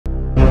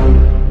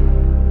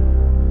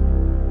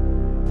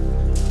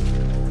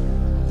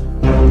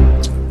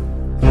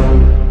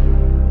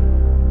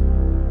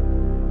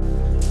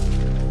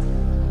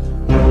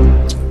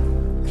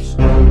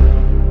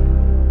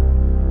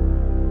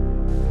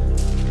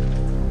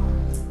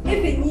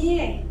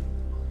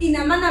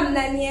Ina maana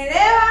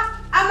mnanielewa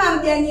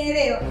ama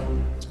mjanielewa?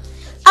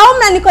 Au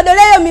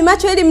mnanikodolea hiyo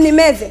mimacho ili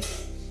mnimeze?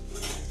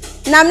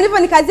 Na mlivyo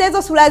nikazia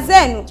hizo sura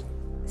zenu,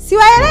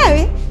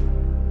 siwaelewi?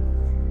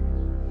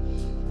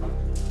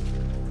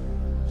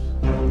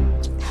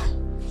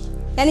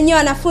 Yaani nyewe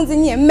wanafunzi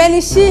nyie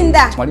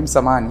mmenishinda. Mwalimu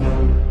samani,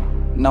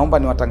 naomba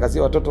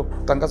niwatangazie watoto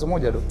tangazo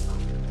moja tu.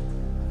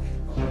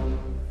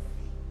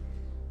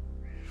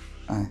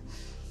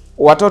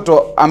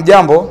 Watoto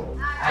amjambo?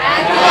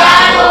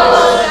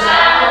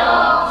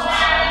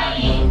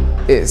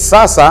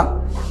 Sasa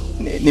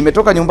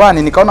nimetoka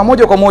nyumbani nikaona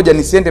moja kwa moja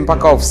nisiende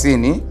mpaka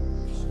ofisini.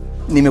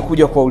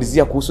 Nimekuja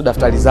kuwaulizia kuhusu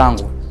daftari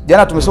zangu.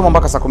 Jana tumesoma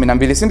mpaka saa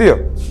 12, si ndio?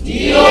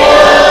 Ndio.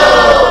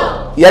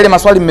 Yale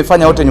maswali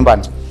mmefanya wote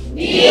nyumbani?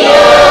 Ndio.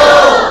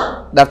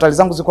 Daftari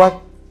zangu ziko wapi?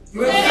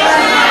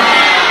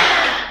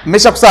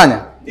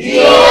 Mmeshakusanya?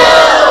 Ndio.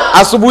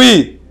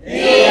 Asubuhi?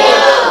 Ndio.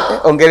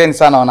 Ongeleni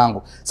sana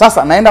wanangu.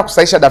 Sasa naenda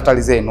kusahisha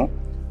daftari zenu.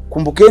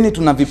 Kumbukeni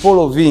tuna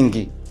vipolo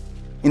vingi.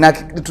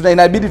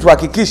 Inabidi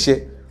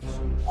tuhakikishe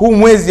huu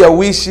mwezi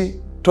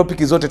hauishi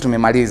topic zote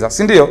tumemaliza,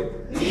 si ndio?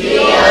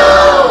 Ndio.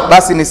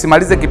 Basi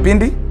nisimalize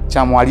kipindi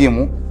cha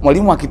mwalimu.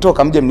 Mwalimu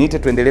akitoka mje mniite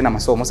tuendelee na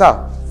masomo,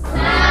 sawa? Sawa.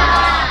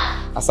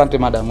 Asante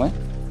madam Kwa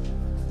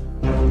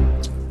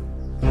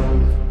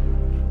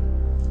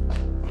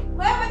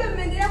hiyo bado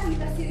mmeendelea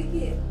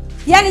kunikasirikia.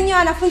 Yaani nyewe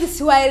wanafunzi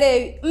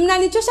siwaelewi.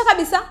 Mnanichosha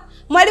kabisa.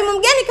 Mwalimu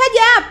Mgeni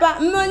kaja hapa,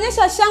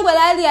 mmeonyesha shangwe la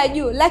hali ya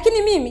juu,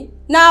 lakini mimi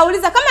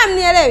nawauliza kama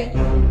mnielewi.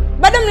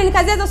 Bado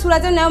mnanikazia hizo sura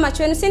zenu na hayo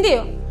macho yenu, si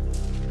ndio?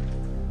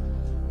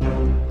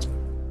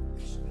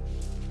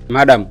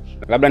 Madam,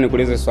 labda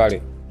nikuulize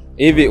swali.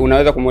 Hivi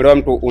unaweza kumuelewa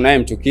mtu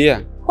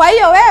unayemchukia? Kwa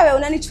hiyo wewe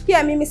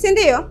unanichukia mimi, si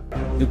ndio?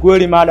 Ni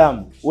kweli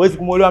madam. Huwezi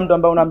kumuelewa mtu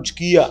ambaye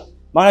unamchukia.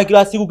 Maana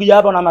kila siku kija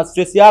hapa una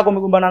stress yako,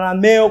 umegombana na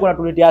meo, kuna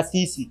tuletea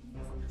sisi.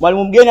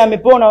 Mwalimu Mgeni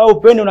amepona, wewe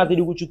upende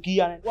unazidi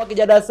kuchukia. Kwa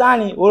kija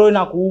darasani wewe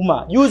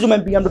inakuuma. Juzi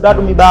umempiga mtoto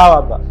watu mibao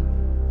hapa.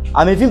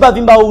 Amevimba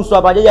vimba uso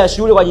hapa hajaja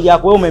shule kwa ajili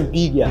yako wewe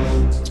umempiga.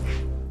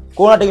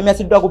 Kwa hiyo unategemea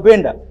sisi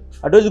tutakupenda?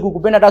 Hatuwezi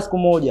kukupenda hata siku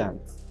moja.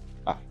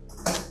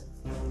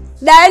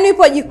 Dada yenu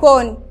ipo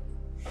jikoni.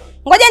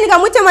 Ngoja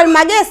nikamwite Mwalimu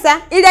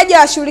Magesa ili aje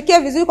washughulikie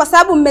vizuri kwa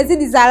sababu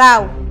mmezidi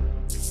dharau.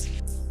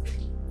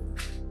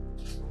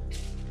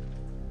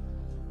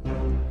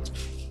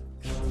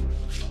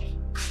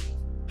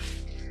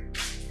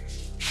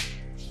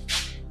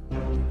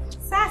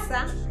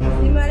 Sasa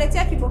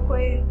nimewaletea kiboko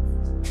yenu.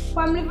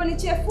 Kwa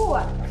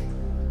mlivyonichefua,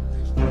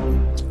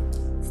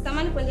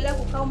 sitamani kuendelea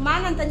kukaa,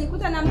 maana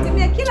nitajikuta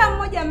namtemea kila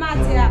mmoja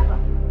mate hapa.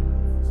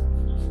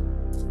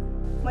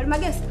 Mwalimu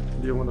Magesa?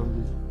 Ndio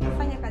mwanangu.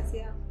 Fanya kazi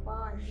yako kwa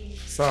wajini.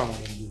 Sawa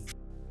mwanangu.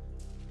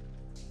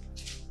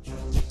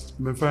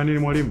 Umefanya nini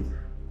mwalimu?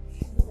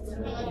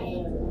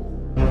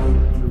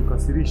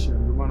 Nimekasirisha,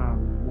 ndio maana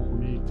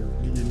nimekuita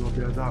nije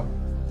niwape adhabu.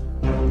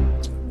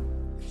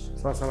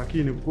 Sasa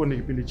lakini kwa ni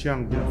kipindi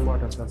changu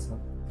kinafuata sasa.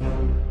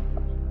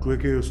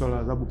 Tuweke hiyo swala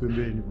la adhabu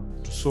pembeni bwana.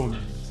 Tusome.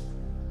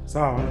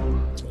 Sawa?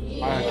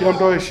 Haya, kila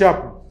mtu awe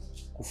sharp.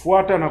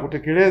 Kufuata na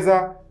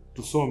kutekeleza,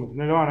 tusome.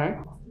 Tunaelewana eh?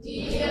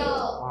 Ndio.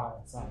 Haya,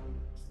 sawa.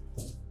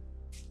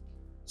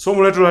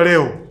 Somo letu la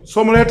leo.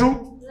 Somo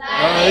letu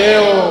la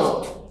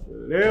leo.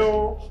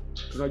 Leo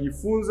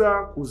tunajifunza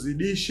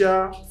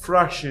kuzidisha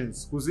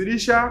fractions.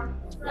 Kuzidisha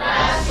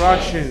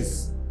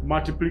fractions.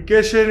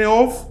 Multiplication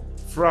of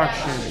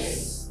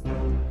fractions.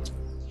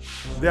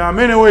 There are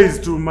many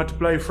ways to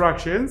multiply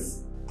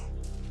fractions,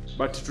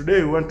 but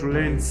today we want to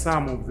learn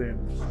some of them.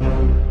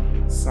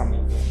 Some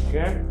of them,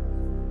 okay?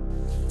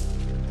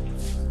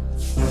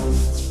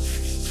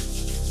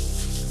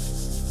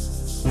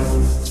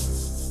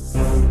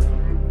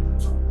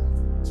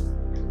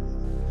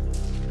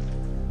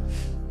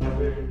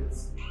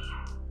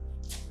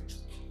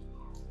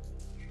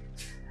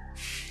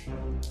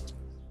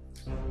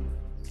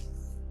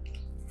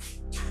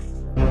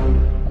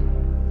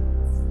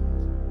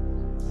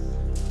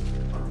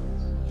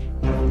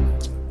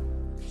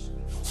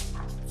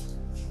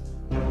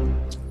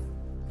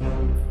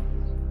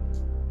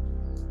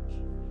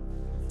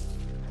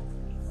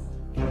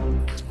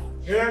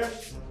 Okay,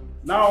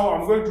 now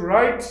I'm going to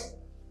write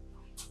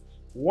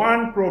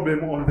one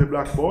problem on the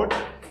blackboard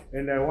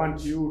and I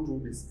want you to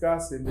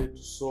discuss and then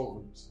to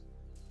solve it.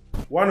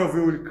 One of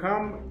you will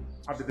come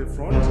at the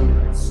front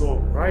and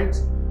solve, right?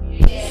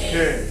 Yes.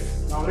 Okay,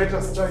 now let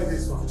us try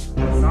this one.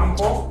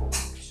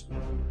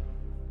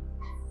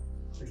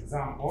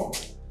 Example,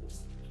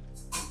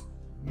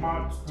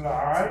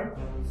 multiply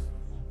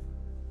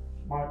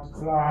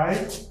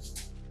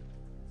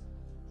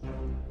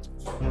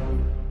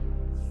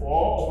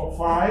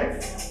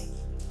 4/5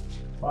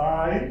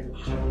 by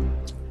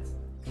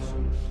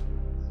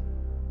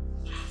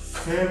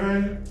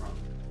 7/10.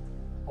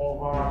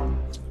 What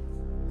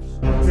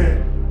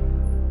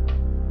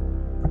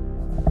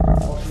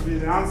will be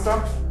the answer?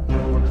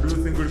 What do you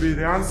think will be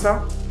the answer?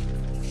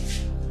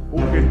 Who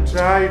can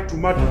try to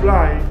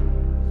multiply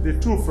the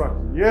two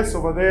fractions? Yes,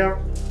 over there.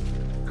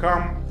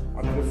 Come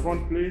at the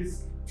front,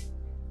 please.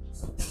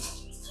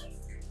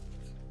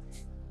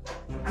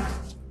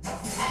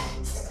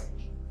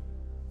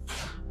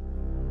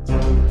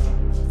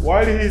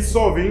 While he is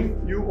solving,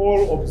 you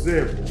all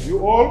observe.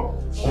 You all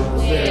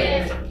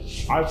observe.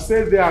 I've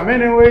said there are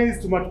many ways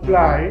to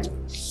multiply,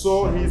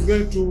 so he's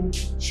going to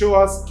show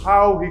us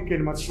how he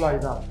can multiply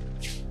that.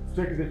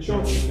 Take the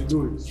chalk and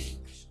do it.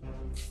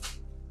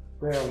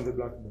 There on the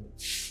blackboard.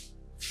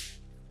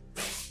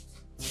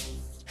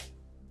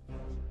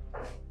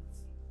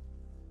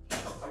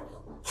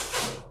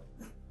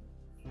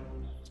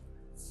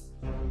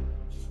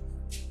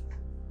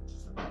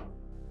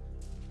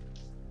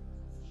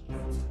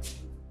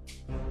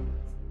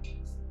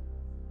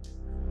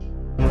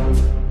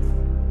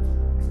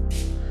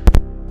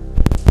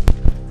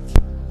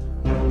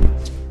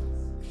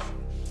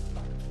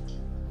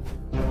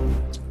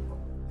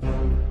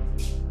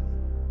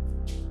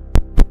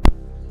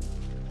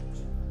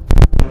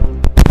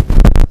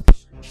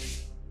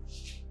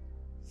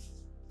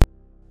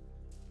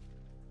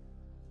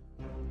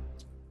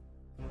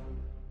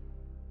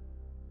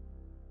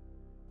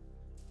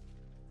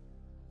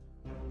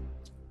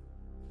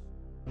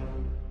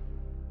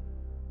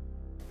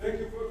 Thank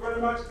you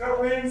very much.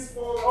 Wins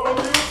for all of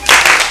you.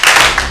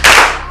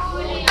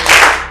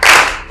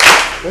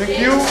 Thank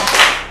you.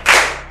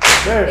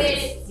 There.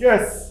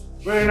 Yes.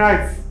 Very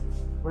nice.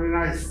 Very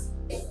nice.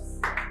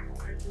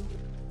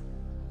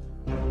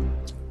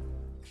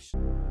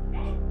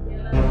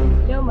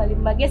 Leo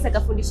Mwalimu Magesa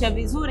kafundisha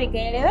vizuri,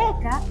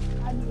 kaeleweka.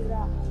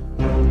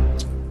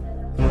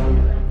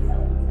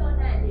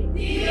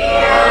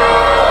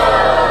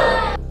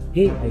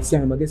 Hey,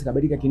 aisema Magesa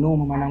kabadilika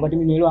kinoma mwanangu, hata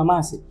mimi nielewa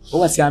masi.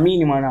 Wewe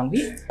siamini mwanangu.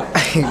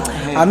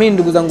 Amini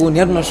ndugu zangu, ni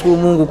tunashukuru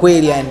Mungu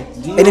kweli yani.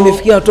 Yaani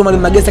nimefikia watu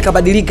Mwalimu Magesa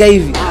kabadilika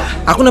hivi.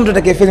 Hakuna mtu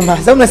atakayefeli mara.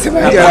 Sasa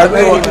unasemaje?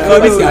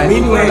 Wewe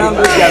siamini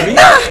mwanangu, siamini.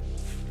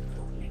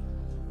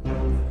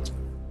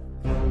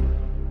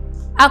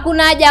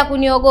 Hakuna haja ya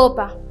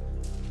kuniogopa.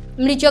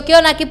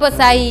 Mlichokiona kipo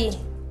sahihi.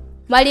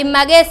 Mwalimu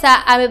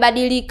Magesa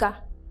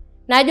amebadilika.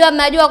 Najua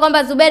mnajua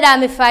kwamba Zubeda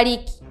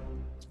amefariki.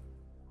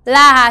 La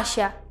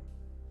hasha.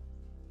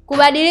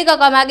 Kubadilika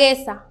kwa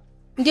Magesa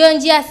ndio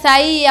njia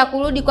sahihi ya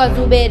kurudi kwa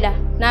Zubeda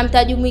na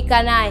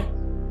mtajumuika naye.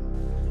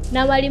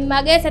 Na Mwalimu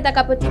Magesa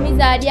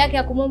atakapotimiza ahadi yake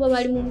ya kumwomba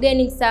Mwalimu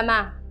Mgeni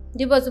msamaha,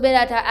 ndipo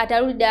Zubeda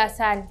atarudi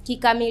darasani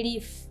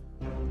kikamilifu.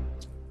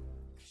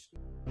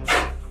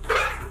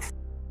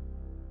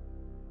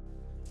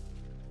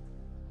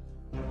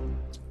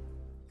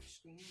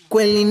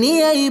 Kweli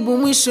ni aibu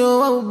mwisho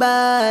wa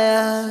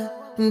ubaya,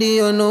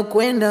 ndiyo no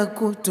kwenda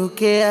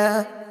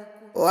kutokea.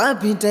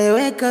 Wapi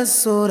taiweka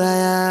sura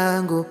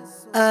yangu?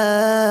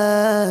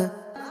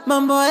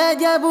 Mambo ya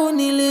ajabu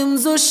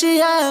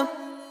nilimzushia,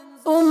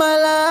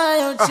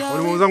 umalaya uchawi.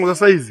 Mwalimu zangu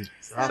sasa hizi.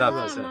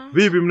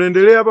 Vipi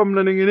mnaendelea hapa,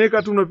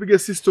 mnanengeneka tu, mnapiga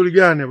story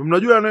gani hapa?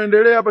 Mnajua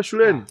yanaendelea hapa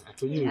shuleni?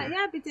 Hatujui.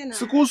 Yapi tena?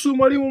 Sikuhusu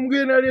mwalimu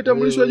mgeni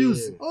aliyetambulishwa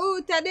juzi.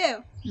 Tadeo.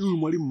 Yule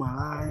mwalimu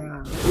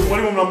malaya. Huyu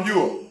mwalimu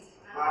mnamjua?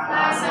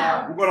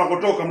 Hapana. Huko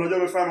anakotoka mnajua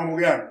amefanya mambo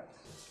gani?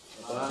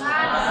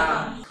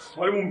 Hapana.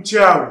 Mwalimu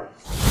mchawi.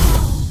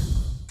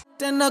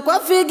 Tena kwa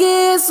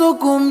figisu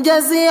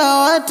kumjazia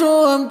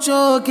watu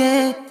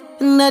wamchoke,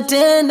 na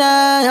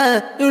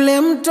tena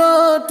yule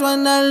mtoto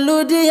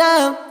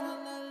analudia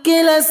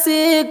kila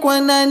siku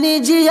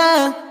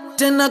ananijia,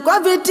 tena kwa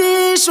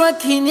vitisho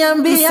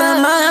akiniambia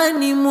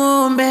samahani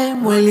muombe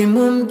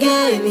Mwalimu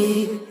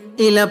Mgeni,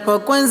 ila pa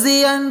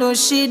kwanzia ndo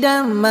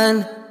shida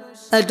man,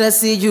 hata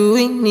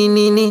sijui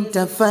nini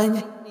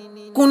nitafanya,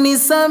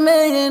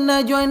 kunisamehe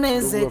najua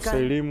nezeka.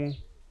 Elimu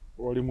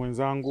walimu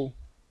wenzangu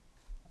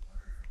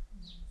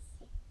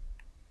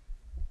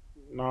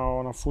na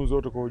wanafunzi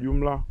wote kwa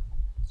ujumla,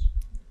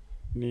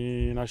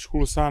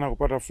 ninashukuru sana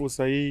kupata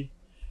fursa hii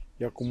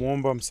ya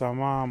kumuomba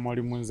msamaha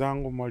mwalimu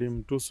wenzangu,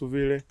 Mwalimu Tusu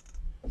vile,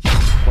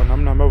 kwa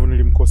namna ambavyo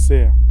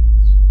nilimkosea.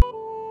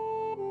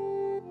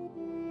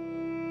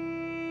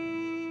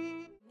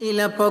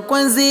 Ila pa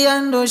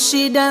kwanzia ndo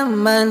shida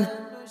man,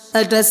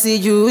 hata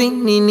sijui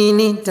nini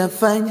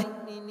nitafanya,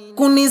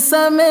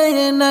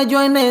 kunisamehe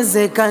najua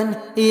nezekana,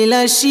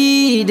 ila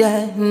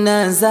shida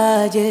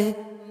nazaje?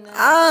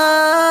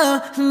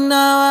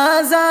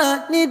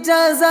 Nawaza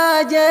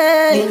nitazaje?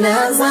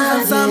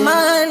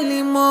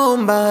 Samahani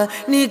momba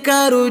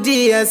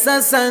nikarudia,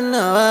 sasa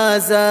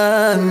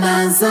nawaza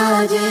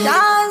nazaje?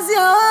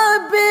 Tanzia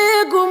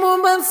wapi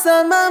kumomba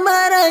msamaha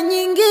mara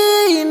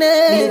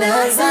nyingine?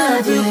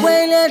 Nazaje?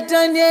 Kweli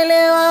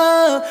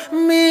atanielewa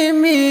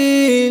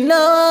mimi,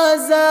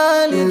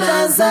 nawaza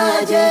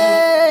nitazaje?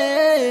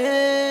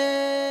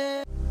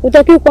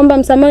 Utakiwa kwamba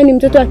msamaha ni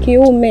mtoto wa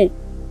kiume.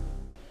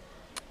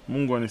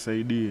 Mungu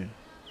anisaidie.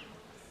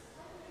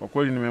 Kwa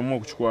kweli nimeamua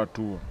kuchukua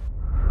hatua.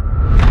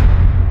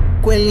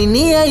 Kweli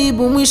ni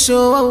aibu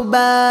mwisho wa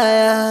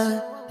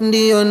ubaya,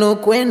 ndiyo no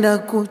kwenda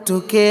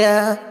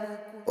kutokea.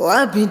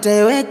 Wapi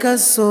taiweka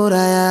sura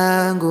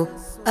yangu?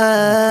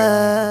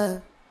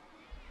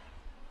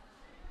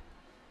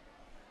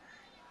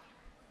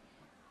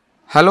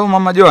 Halo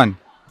Mama Joan.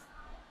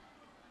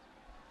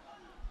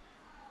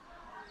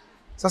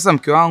 Sasa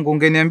mke wangu,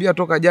 ungeniambia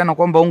toka jana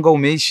kwamba unga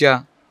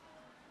umeisha.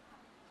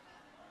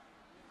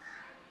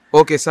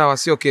 Okay, sawa,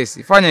 sio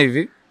kesi. Fanya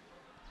hivi.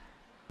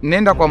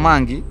 nenda kwa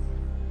Mangi,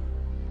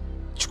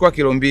 chukua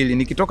kilo 2.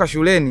 Nikitoka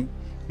shuleni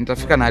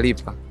nitafika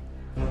nalipa.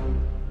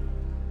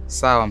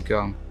 Sawa mke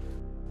wangu.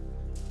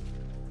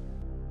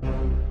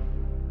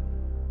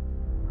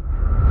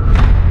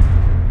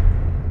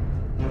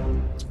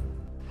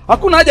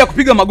 Hakuna haja ya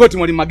kupiga magoti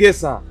Mwalimu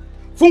Magesa.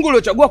 Fungu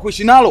uliochagua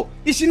kuishi nalo,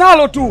 ishi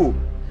nalo tu.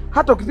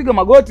 Hata ukipiga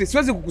magoti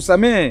siwezi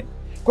kukusamehe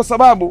kwa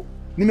sababu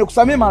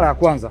nimekusamehe mara ya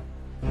kwanza.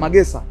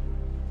 Magesa,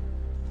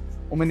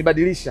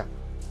 umenibadilisha.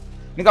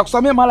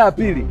 Nikakusamehe mara ya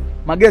pili,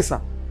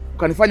 Magesa,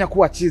 ukanifanya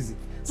kuwa chizi.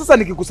 Sasa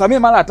nikikusamehe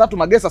mara ya 3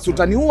 Magesa, si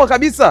utaniua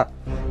kabisa?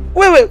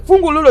 Wewe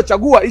fungu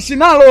ulilochagua ishi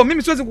nalo,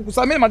 mimi siwezi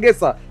kukusamehe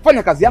Magesa.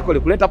 Fanya kazi yako ile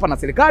kuleta hapa na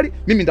serikali,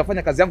 mimi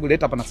nitafanya kazi yangu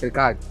ileta hapa na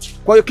serikali.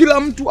 Kwa hiyo kila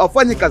mtu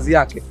afanye kazi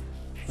yake.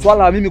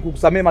 Swala la mimi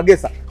kukusamehe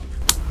Magesa.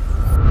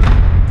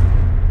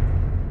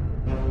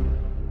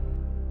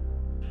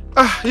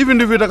 Hivi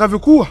ndivyo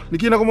itakavyokuwa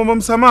nikienda kwa mama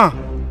msamaha.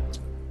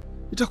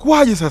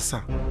 Itakuwaje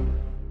sasa?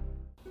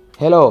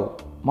 Hello,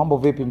 mambo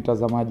vipi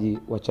mtazamaji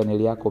wa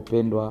chaneli yako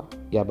pendwa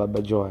ya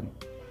BabaJoan.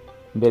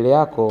 Mbele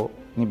yako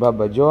ni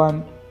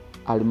BabaJoan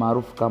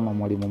almaarufu kama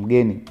Mwalimu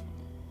Mgeni.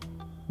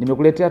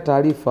 Nimekuletea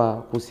taarifa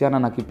kuhusiana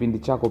na kipindi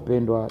chako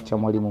pendwa cha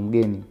Mwalimu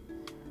Mgeni.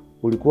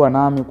 Ulikuwa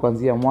nami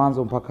kuanzia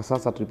mwanzo mpaka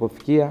sasa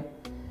tulipofikia,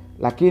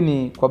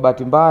 lakini kwa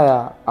bahati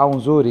mbaya au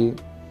nzuri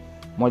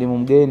Mwalimu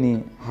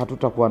Mgeni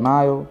hatutakuwa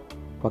nayo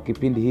kwa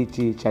kipindi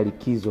hichi cha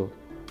likizo,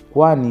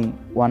 kwani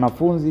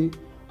wanafunzi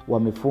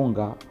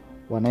wamefunga,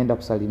 wanaenda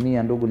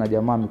kusalimia ndugu na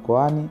jamaa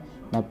mikoani,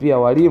 na pia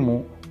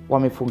walimu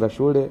wamefunga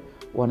shule,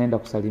 wanaenda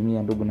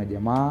kusalimia ndugu na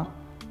jamaa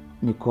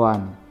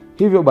mikoani.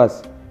 Hivyo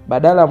basi,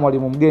 badala ya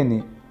Mwalimu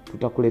Mgeni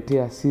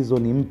tutakuletea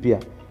season mpya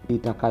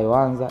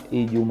itakayoanza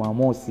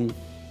Jumamosi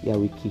ya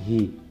wiki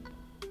hii.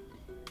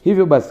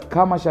 Hivyo basi,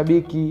 kama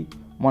shabiki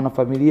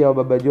mwanafamilia wa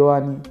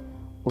BabaJoan,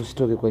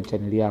 usitoke kwenye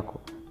chaneli yako.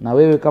 Na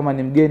wewe kama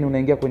ni mgeni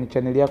unaingia kwenye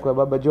chaneli yako ya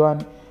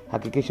BabaJoan,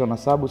 hakikisha una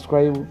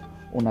subscribe,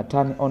 una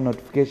turn on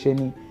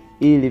notification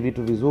ili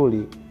vitu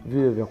vizuri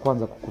viwe vya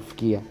kwanza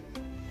kukufikia.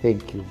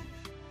 Thank you.